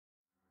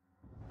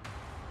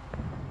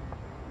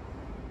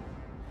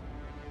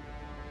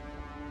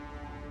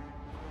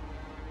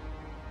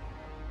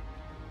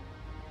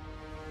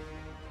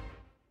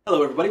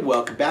Hello everybody,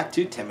 welcome back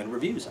to 10-Minute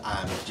Reviews.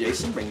 I'm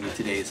Jason, bringing you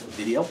today's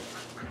video.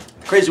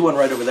 The crazy one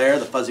right over there,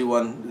 the fuzzy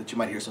one that you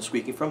might hear some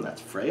squeaking from,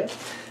 that's Freya.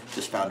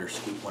 Just found her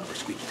one of her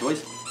squeaky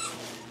toys.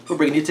 We're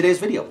bringing you today's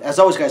video. As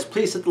always guys,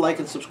 please hit the like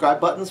and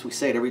subscribe buttons. We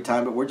say it every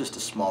time, but we're just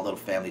a small little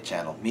family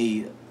channel.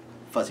 Me,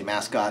 fuzzy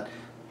mascot,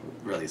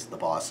 who really is the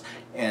boss,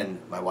 and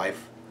my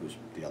wife, who's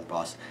the other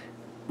boss.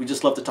 We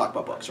just love to talk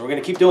about books. And we're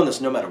going to keep doing this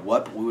no matter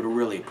what, but we would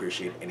really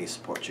appreciate any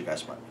support you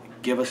guys might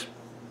give us.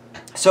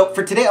 So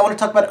for today, I want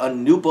to talk about a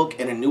new book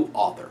and a new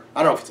author.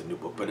 I don't know if it's a new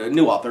book, but a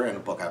new author and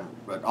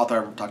an author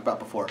I've talked about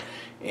before.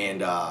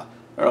 And I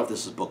don't know if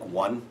this is book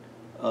one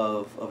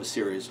of a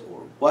series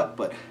or what,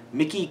 but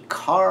Mickey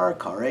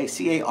Carre,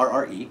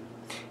 C-A-R-R-E,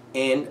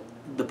 and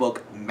the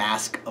book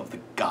Mask of the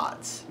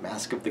Gods.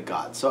 Mask of the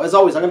Gods. So as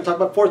always, I'm going to talk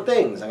about four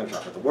things. I'm going to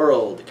talk about the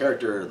world, the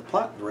character, the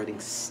plot, the writing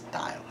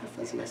style. How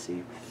fuzzy I see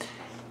you.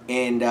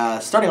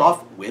 And starting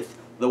off with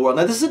the world.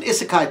 Now this is an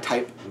isekai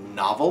type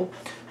novel,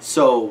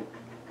 so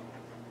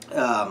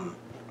I'm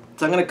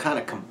going to kind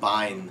of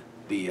combine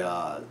the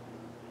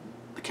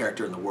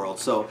character and the world.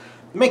 So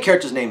the main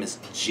character's name is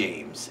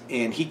James,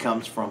 and he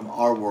comes from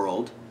our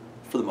world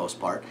for the most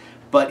part,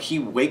 but he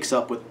wakes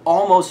up with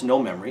almost no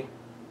memory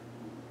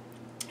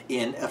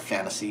in a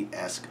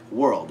fantasy-esque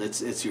world.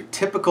 It's your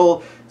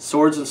typical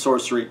swords and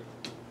sorcery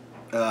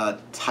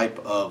type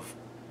of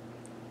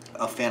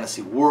a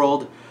fantasy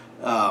world.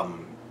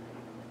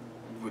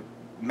 With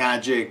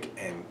magic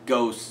and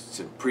ghosts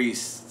and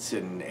priests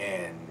and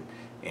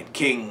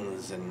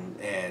kings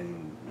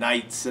and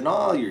knights and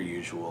all your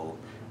usual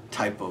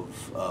type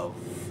of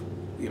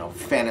you know,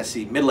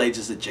 fantasy, Middle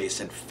Ages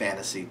adjacent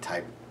fantasy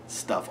type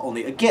stuff.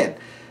 Only again,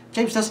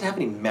 James doesn't have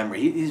any memory.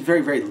 He's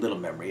very little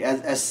memory.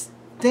 As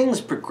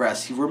things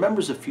progress, he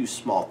remembers a few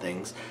small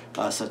things,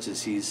 such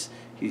as he's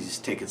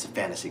taken some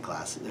fantasy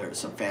classes or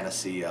some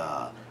fantasy.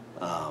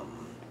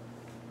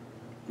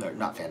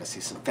 Not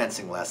fantasy, some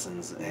fencing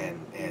lessons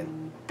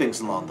and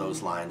things along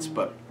those lines,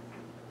 but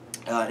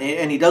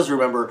and he does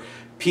remember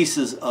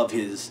pieces of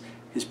his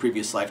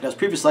previous life. Now, his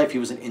previous life, he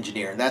was an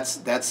engineer, and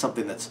that's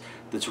something that's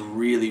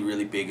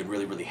really big and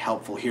really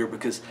helpful here,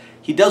 because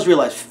he does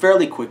realize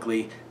fairly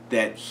quickly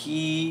that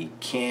he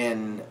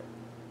can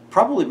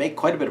probably make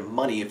quite a bit of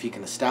money if he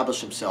can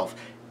establish himself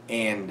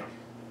and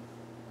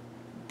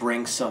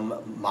bring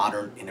some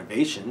modern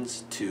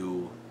innovations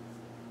to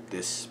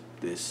this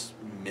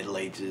Middle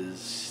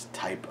Ages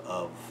type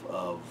of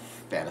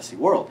fantasy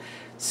world.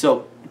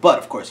 So, but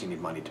of course you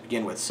need money to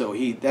begin with. So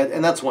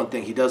and that's one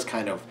thing he does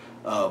kind of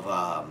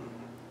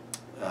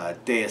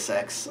Deus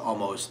Ex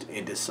almost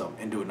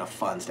into enough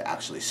funds to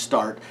actually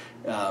start.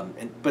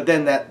 But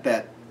then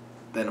that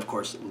of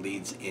course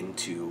leads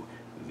into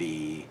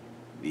the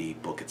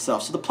book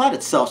itself. So the plot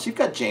itself, so you've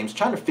got James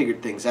trying to figure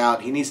things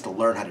out. He needs to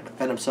learn how to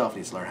defend himself, he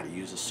needs to learn how to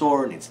use a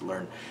sword, he needs to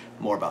learn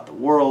more about the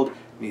world,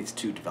 he needs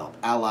to develop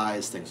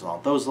allies, things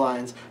along those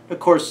lines. And of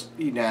course,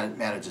 he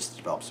manages to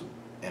develop some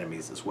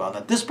enemies as well.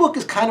 Now this book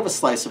is kind of a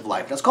slice of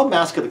life. Now, it's called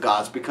Mask of the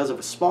Gods because of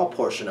a small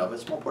portion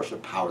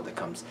of power that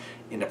comes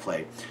into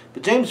play.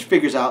 But James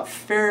figures out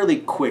fairly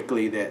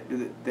quickly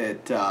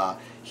that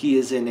he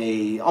is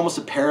in almost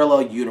a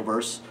parallel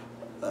universe.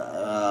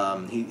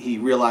 He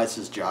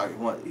realizes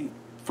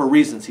for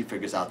reasons he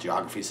figures out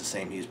geography is the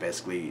same. He's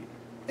basically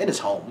in his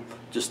home,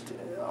 just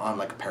on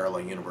like a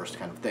parallel universe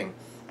kind of thing,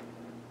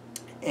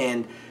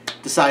 and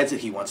decides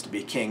that he wants to be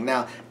a king.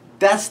 Now,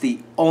 that's the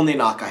only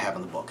knock I have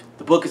on the book.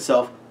 The book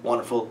itself,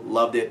 wonderful,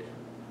 loved it,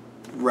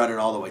 read it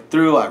all the way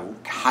through. I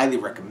highly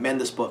recommend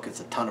this book.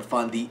 It's a ton of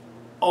fun. The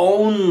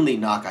only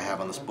knock I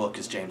have on this book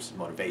is James'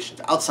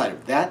 motivations. Outside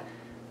of that,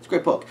 it's a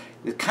great book.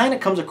 It kind of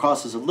comes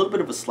across as a little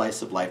bit of a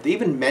slice of life. They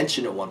even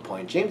mention at one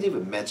point, James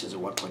even mentions at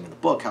one point in the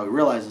book, how he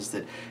realizes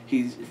that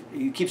he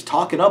keeps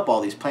talking up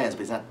all these plans, but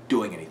he's not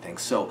doing anything.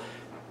 So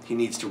he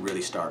needs to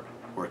really start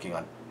working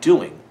on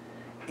doing.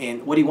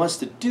 And what he wants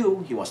to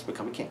do, he wants to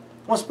become a king.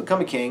 He wants to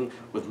become a king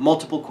with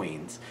multiple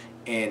queens,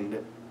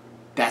 and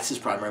that's his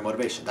primary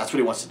motivation. That's what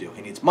he wants to do.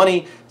 He needs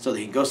money so that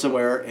he can go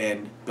somewhere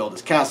and build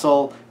his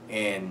castle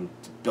and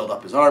build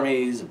up his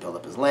armies and build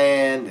up his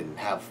land and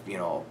have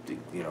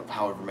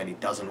however many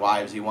dozen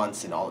wives he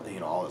wants and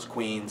all his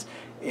queens,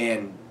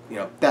 and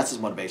that's his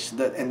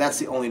motivation. And that's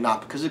the only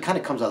knock, because it kind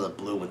of comes out of the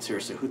blue. And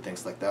seriously, who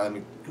thinks like that? I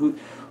mean,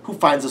 who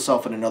finds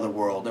himself in another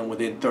world and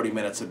within 30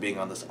 minutes of being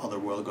on this other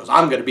world goes,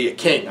 I'm going to be a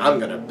king. I'm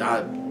going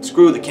to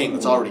screw the king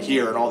that's already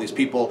here and all these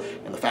people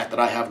and the fact that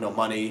I have no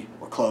money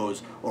or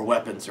clothes or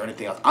weapons or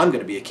anything else. I'm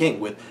going to be a king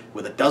with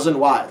a dozen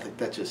wives. Like,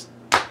 that just,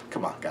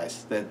 come on,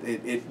 guys.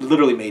 It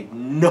literally made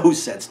no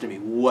sense to me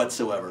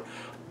whatsoever.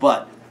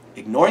 But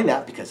ignoring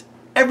that, because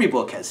every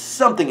book has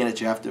something in it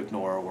you have to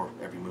ignore, or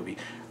every movie.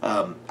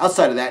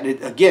 Outside of that,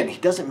 again, he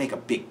doesn't make a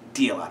big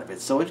deal out of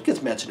it. So it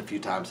gets mentioned a few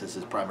times as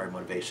his primary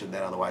motivation,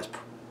 then otherwise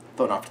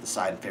thrown off to the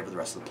side in favor of the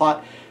rest of the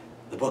plot.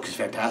 The book is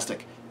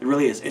fantastic. It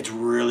really is. It's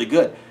really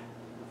good.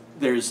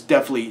 there's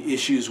definitely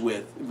issues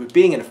with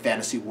being in a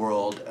fantasy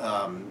world.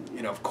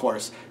 You know, of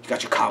course, you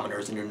got your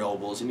commoners and your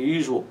nobles and your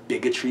usual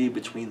bigotry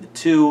between the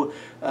two.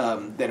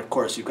 Then, of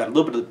course, you've got a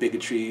little bit of the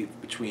bigotry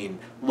between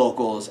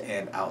locals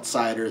and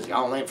outsiders.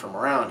 Y'all ain't from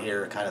around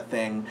here kind of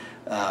thing.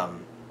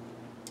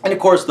 And, of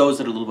course, those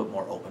that are a little bit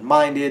more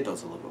open-minded,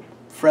 those a little bit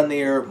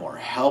friendlier, more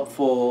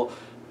helpful,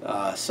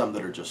 some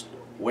that are just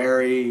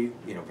wary,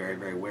 you know, very,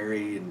 very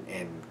wary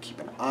and keep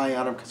an eye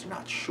on them because they're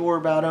not sure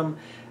about them.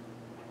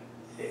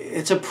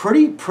 It's a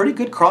pretty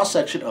good cross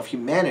section of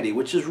humanity,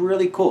 which is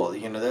really cool.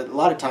 You know, that a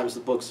lot of times the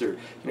books are,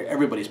 you know,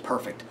 everybody's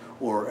perfect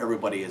or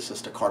everybody is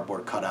just a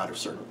cardboard cutout of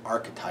certain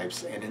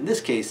archetypes, and in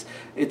this case,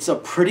 it's a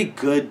pretty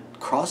good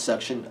cross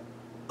section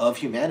of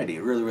humanity.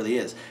 It really, really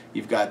is.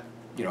 You've got,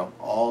 you know,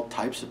 all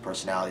types of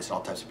personalities and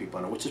all types of people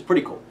in it, which is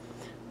pretty cool,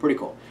 pretty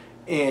cool.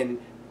 And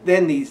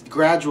then the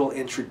gradual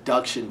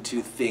introduction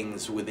to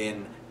things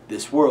within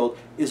this world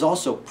is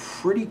also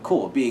pretty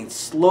cool. Being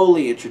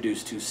slowly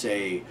introduced to,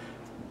 say,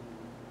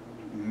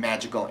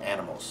 magical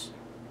animals.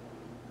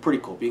 Pretty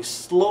cool. Being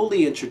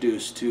slowly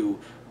introduced to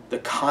the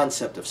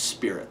concept of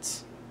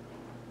spirits.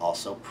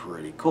 Also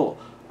pretty cool.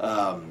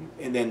 And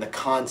then the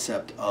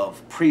concept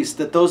of priests,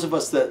 that those of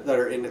us that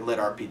are in lit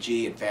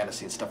RPG and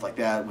fantasy and stuff like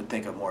that would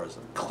think of more as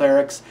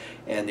clerics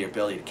and the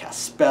ability to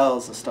cast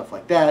spells and stuff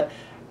like that.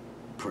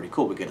 Pretty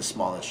cool. We get a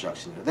small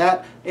introduction to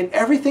that. And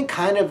everything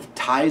kind of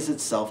ties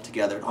itself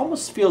together. It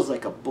almost feels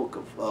like a book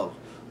of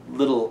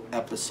little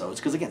episodes,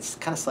 because again, it's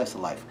kind of slice of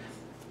life,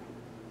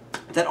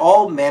 that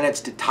all manage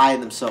to tie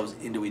themselves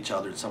into each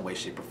other in some way,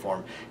 shape, or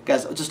form.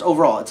 Guys, just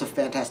overall, it's a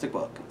fantastic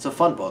book. It's a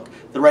fun book.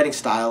 The writing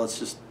style, it's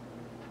just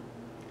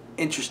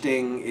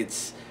interesting.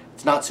 It's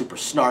not super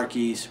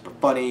snarky, super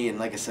funny, and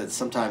like I said,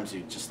 sometimes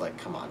you just like,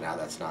 come on now,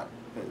 that's not,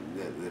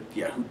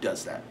 yeah, who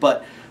does that?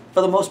 But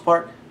for the most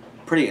part,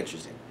 pretty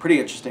interesting,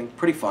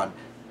 pretty fun.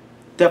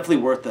 Definitely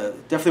worth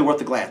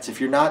the glance. If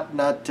you're not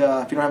if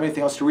you don't have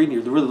anything else to read and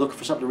you're really looking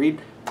for something to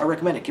read, I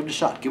recommend it. Give it a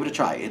shot. Give it a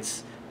try.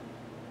 It's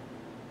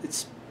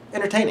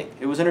entertaining.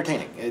 It was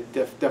entertaining. It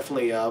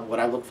definitely what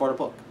I look for in a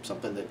book.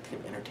 Something that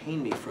can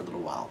entertain me for a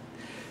little while.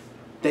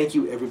 Thank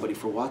you everybody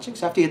for watching.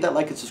 So after you hit that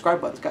like and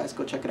subscribe buttons, guys,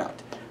 go check it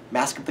out.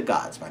 Mask of the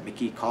Gods by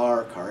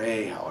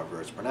Carre,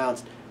 however it's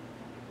pronounced.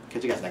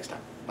 Catch you guys next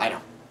time. Bye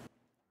now.